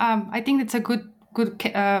 absolutely. And I think it's a good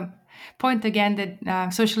point again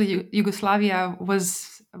that social Yugoslavia was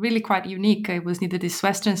really quite unique. It was neither this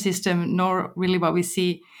Western system nor really what we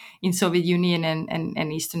see in Soviet Union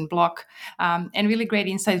and Eastern Bloc. And really great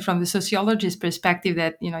insight from the sociologist perspective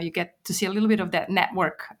that, you get to see a little bit of that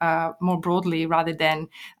network more broadly rather than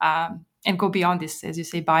and go beyond this, as you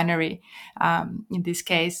say, binary in this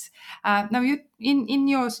case. Now, you in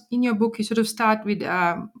your book, you sort of start with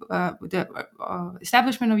the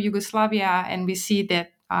establishment of Yugoslavia, and we see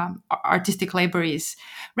that artistic labor is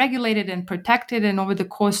regulated and protected, and over the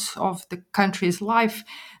course of the country's life,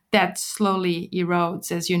 that slowly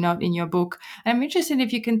erodes, as you note in your book. I'm interested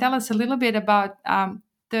if you can tell us a little bit about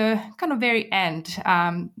the kind of very end,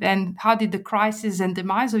 and how did the crisis and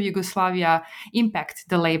demise of Yugoslavia impact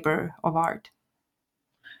the labor of art?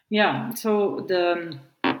 Yeah, so the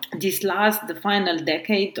final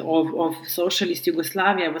decade of socialist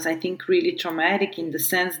Yugoslavia was, I think, really traumatic in the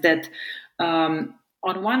sense that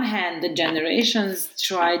on one hand, the generations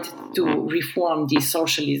tried to reform the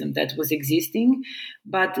socialism that was existing,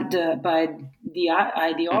 but by the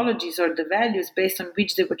ideologies or the values based on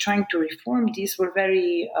which they were trying to reform these were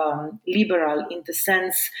very liberal, in the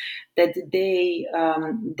sense that they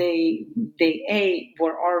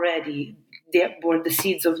were the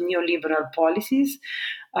seeds of neoliberal policies.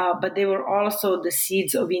 But they were also the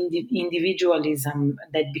seeds of individualism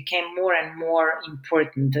that became more and more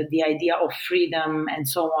important, the idea of freedom and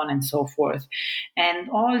so on and so forth. And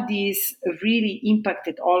all these really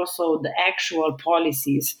impacted also the actual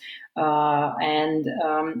policies. And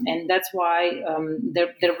that's why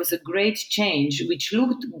there was a great change, which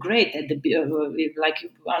looked great at like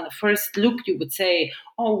on the first look, you would say,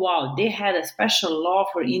 oh wow, they had a special law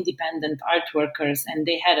for independent art workers and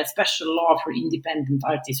they had a special law for independent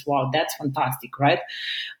artists. Wow, that's fantastic, right?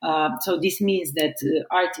 So this means that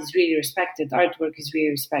art is really respected, artwork is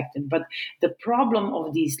really respected. But the problem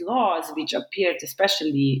of these laws, which appeared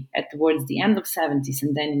especially towards the end of 70s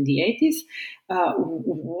and then in the 80s,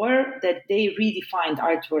 were that they redefined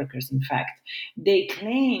art workers. In fact, they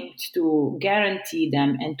claimed to guarantee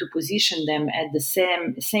them and to position them at the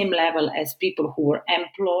same level as people who were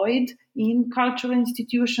employed in cultural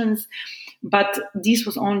institutions, but this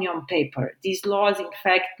was only on paper. These laws, in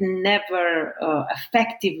fact, never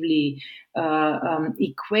effectively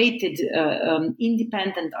equated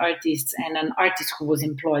independent artists and an artist who was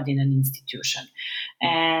employed in an institution.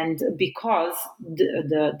 And because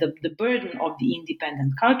the burden of the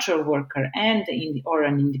independent cultural worker or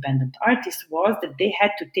an independent artist was that they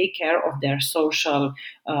had to take care of their social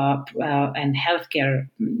and healthcare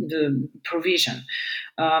provision.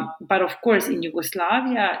 But of course, in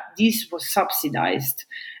Yugoslavia, this was subsidized.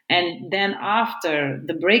 And then after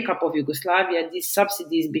the breakup of Yugoslavia, these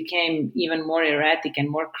subsidies became even more erratic and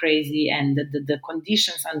more crazy. And the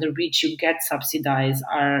conditions under which you get subsidized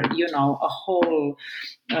are, a whole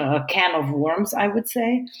can of worms, I would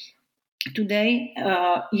say. Today,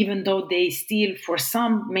 even though they still, for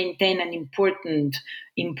some, maintain an important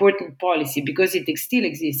policy, because it still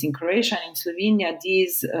exists in Croatia and in Slovenia,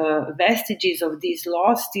 these vestiges of these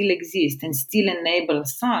laws still exist and still enable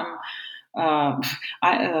some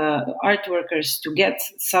art workers to get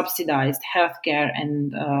subsidized healthcare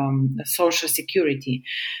and social security.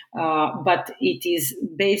 But it is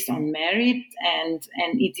based on merit, and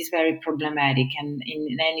it is very problematic, and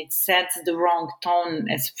it sets the wrong tone,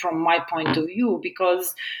 as from my point of view,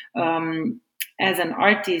 because as an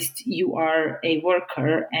artist, you are a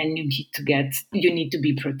worker, and you need to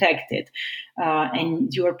be protected,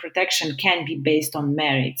 and your protection can be based on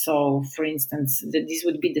merit. So, for instance, this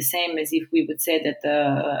would be the same as if we would say that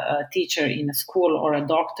a teacher in a school or a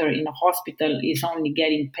doctor in a hospital is only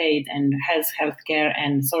getting paid and has healthcare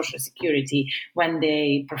and social security when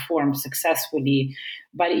they perform successfully.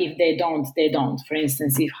 But if they don't, they don't. For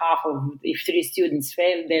instance, if 3 students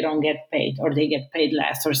fail, they don't get paid, or they get paid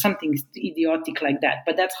less, or something idiotic like that.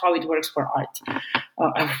 But that's how it works for art.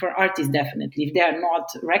 For artists, definitely. If they are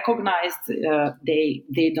not recognized,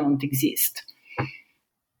 they don't exist.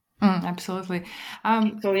 Absolutely.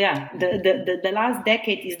 So yeah, the last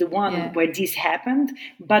decade is the one where this happened.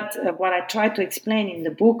 But what I try to explain in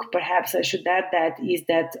the book, perhaps I should add that, is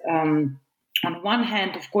that on one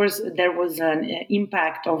hand, of course, there was an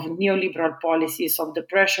impact of neoliberal policies, of the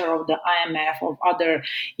pressure of the IMF, of other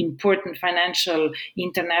important financial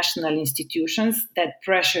international institutions that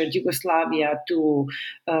pressured Yugoslavia to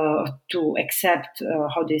accept,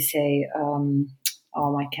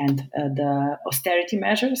 the austerity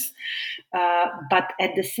measures. But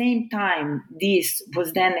at the same time, this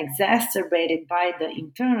was then exacerbated by the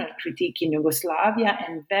internal critique in Yugoslavia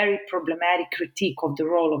and very problematic critique of the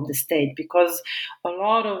role of the state, because a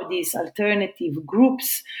lot of these alternative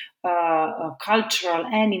groups, cultural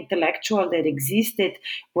and intellectual, that existed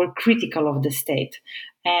were critical of the state.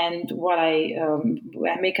 And what I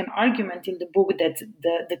make an argument in the book that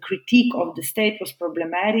the critique of the state was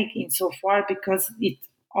problematic insofar because it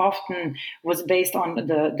often was based on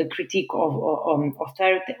the critique of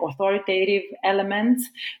authoritative elements,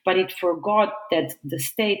 but it forgot that the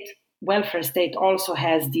welfare state also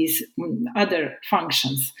has these other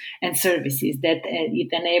functions and services that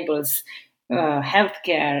it enables.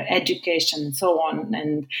 Healthcare, education, and so on,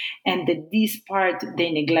 and that this part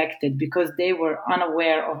they neglected because they were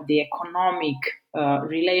unaware of the economic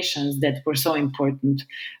relations that were so important,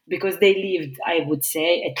 because they lived, I would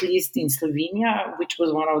say, at least in Slovenia, which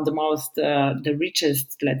was one of the most, the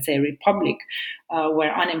richest, let's say, republic,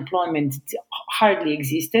 where unemployment hardly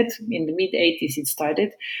existed. In the mid-80s it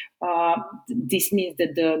started. This means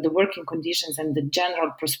that the working conditions and the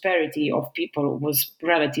general prosperity of people was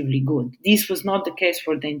relatively good. This was not the case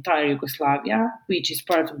for the entire Yugoslavia, which is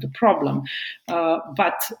part of the problem.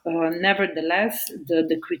 But nevertheless,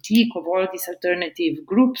 the critique of all these alternative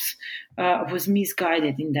groups was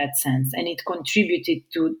misguided in that sense, and it contributed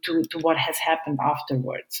to what has happened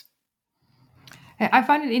afterwards. I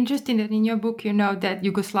find it interesting that in your book, you know that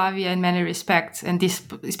Yugoslavia, in many respects, and this,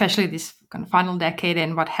 especially this kind of final decade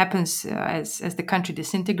and what happens as the country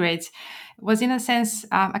disintegrates, was in a sense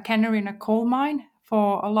a canary in a coal mine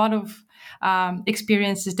for a lot of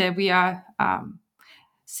experiences that we are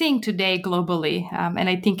seeing today globally. And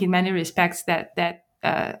I think in many respects that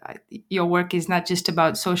your work is not just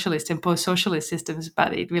about socialist and post-socialist systems,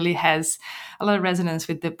 but it really has a lot of resonance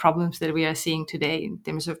with the problems that we are seeing today in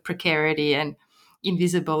terms of precarity and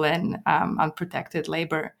invisible and unprotected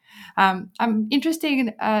labor. I'm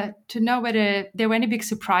interested to know whether there were any big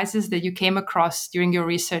surprises that you came across during your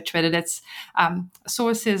research, whether that's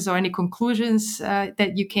sources or any conclusions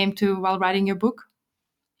that you came to while writing your book.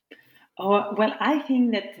 Well, I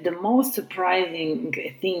think that the most surprising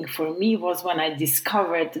thing for me was when I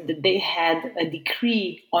discovered that they had a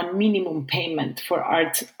decree on minimum payment for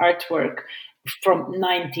artwork from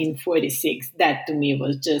 1946. That to me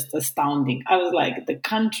was just astounding. I was like, the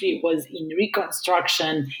country was in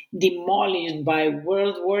reconstruction, demolished by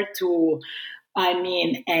World War II. I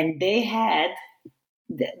mean, and they had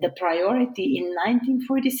the priority in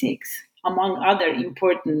 1946, among other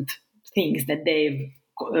important things that they've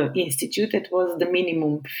instituted, was the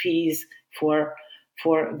minimum fees for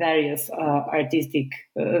various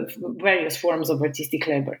various forms of artistic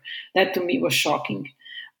labor. That to me was shocking.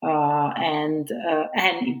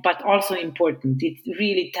 But also important. It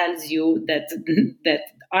really tells you that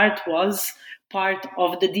art was part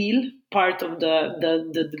of the deal, part of the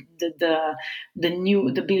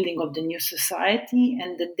building of the new society,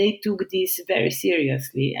 and that they took this very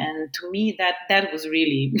seriously. And to me, that was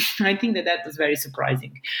really, I think that was very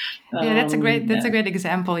surprising. Yeah, that's a great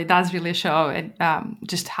example. It does really show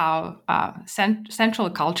just how central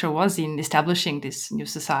culture was in establishing these new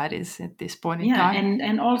societies at this point in time. Yeah,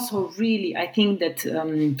 and also really, I think that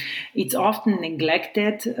it's often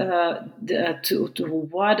neglected to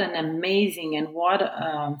what an amazing and what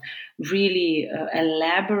really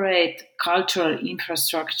elaborate cultural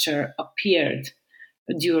infrastructure appeared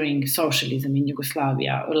during socialism in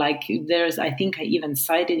Yugoslavia. Like I think I even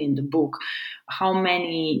cited in the book how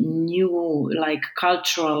many new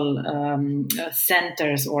cultural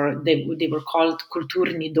centers, or they were called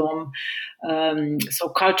kulturni dom, so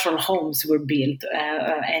cultural homes were built,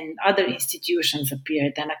 and other institutions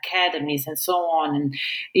appeared, and academies, and so on. And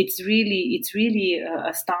it's really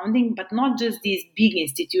astounding. But not just these big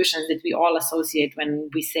institutions that we all associate when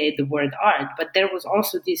we say the word art, but there was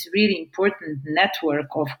also this really important network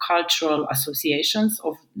of cultural associations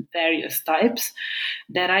of various types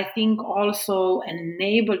that I think also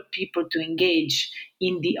enabled people to engage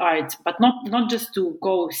in the arts, but not just to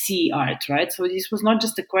go see art, right? So this was not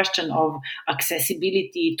just a question of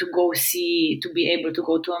accessibility to go see, to be able to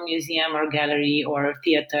go to a museum or gallery or a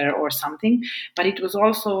theater or something, but it was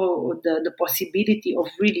also the possibility of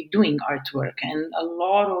really doing artwork. And a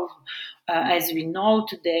lot of, as we know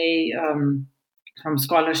today, from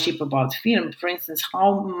scholarship about film, for instance,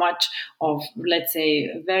 how much of, let's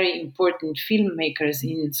say, very important filmmakers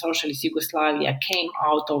in socialist Yugoslavia came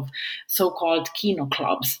out of so-called kino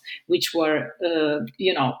clubs, which were,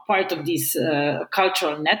 part of this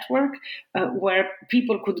cultural network where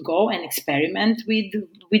people could go and experiment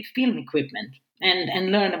with film equipment.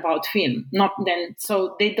 And learn about film.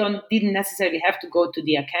 So they didn't necessarily have to go to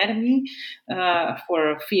the academy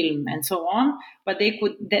for film and so on, but they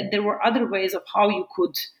could. There were other ways of how you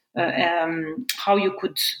could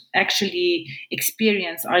actually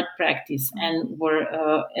experience art practice, and were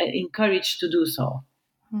encouraged to do so.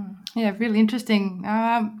 Yeah, really interesting,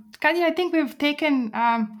 Katja. I think we've taken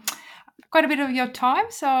quite a bit of your time,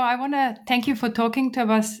 so I want to thank you for talking to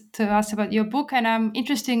us about your book, and I'm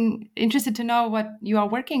interested to know what you are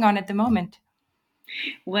working on at the moment.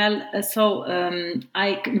 Well,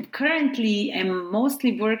 I currently am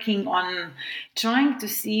mostly working on trying to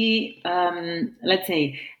see, let's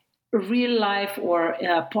say, real life or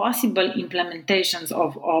possible implementations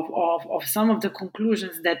of some of the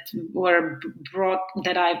conclusions that were brought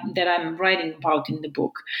that I'm writing about in the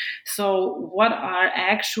book. So what are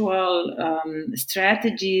actual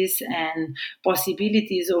strategies and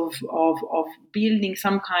possibilities of building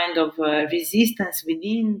some kind of resistance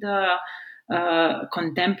within the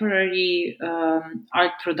contemporary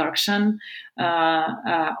art production,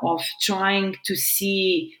 of trying to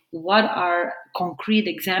see what are concrete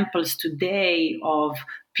examples today of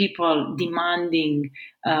people demanding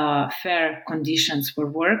fair conditions for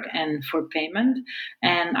work and for payment.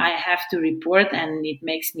 And I have to report, and it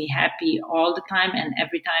makes me happy all the time, and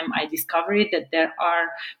every time I discover it, that there are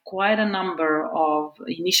quite a number of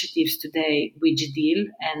initiatives today which deal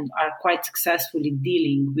and are quite successfully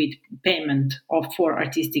dealing with payment for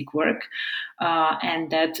artistic work.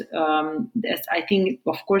 And that I think,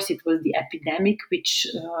 of course, it was the epidemic which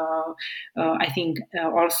I think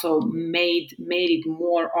also made it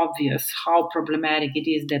more obvious how problematic it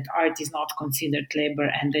is that art is not considered labor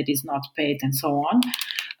and that is not paid and so on.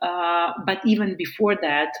 But even before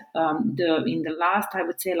that, in the last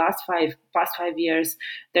 5 years,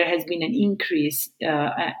 there has been an increase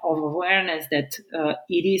of awareness that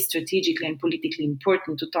it is strategically and politically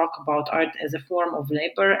important to talk about art as a form of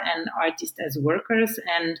labor and artists as workers.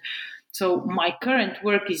 And so my current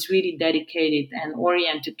work is really dedicated and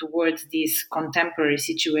oriented towards this contemporary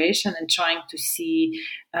situation and trying to see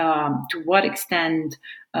to what extent,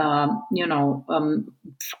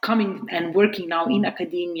 coming and working now in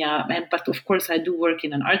academia, but of course I do work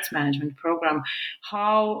in an arts management program,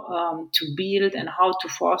 how to build and how to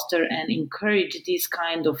foster and encourage these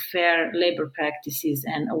kind of fair labor practices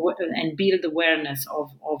and build awareness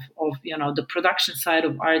of the production side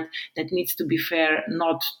of art that needs to be fair,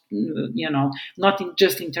 not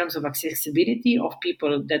just in terms of accessibility of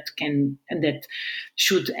people that can and that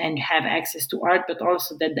should and have access to art, but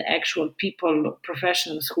also that the actual people,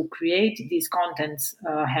 professionals who create these contents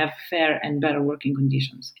have fair and better working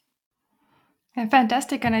conditions. Yeah,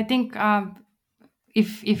 fantastic. And I think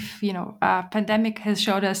if pandemic has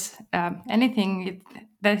showed us anything,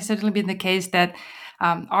 that has certainly been the case, that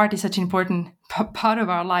art is such an important part of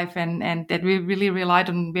our life, and that we really relied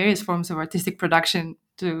on various forms of artistic production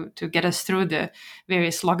to get us through the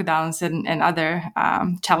various lockdowns and other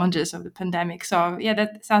challenges of the pandemic. So yeah,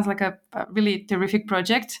 that sounds like a really terrific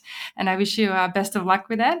project, and I wish you best of luck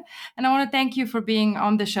with that. And I want to thank you for being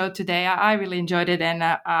on the show today. I really enjoyed it, and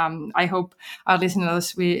I hope our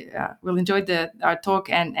listeners will enjoy our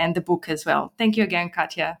talk and the book as well. Thank you again,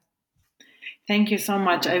 Katja. Thank you so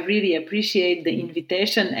much. I really appreciate the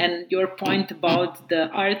invitation and your point about the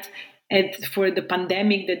art for the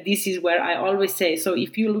pandemic, that this is where I always say, so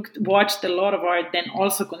if you watched a lot of art, then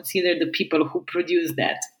also consider the people who produce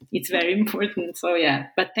that. It's very important. So yeah,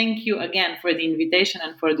 but thank you again for the invitation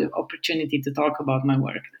and for the opportunity to talk about my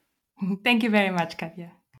work. Thank you very much,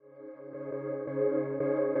 Katja.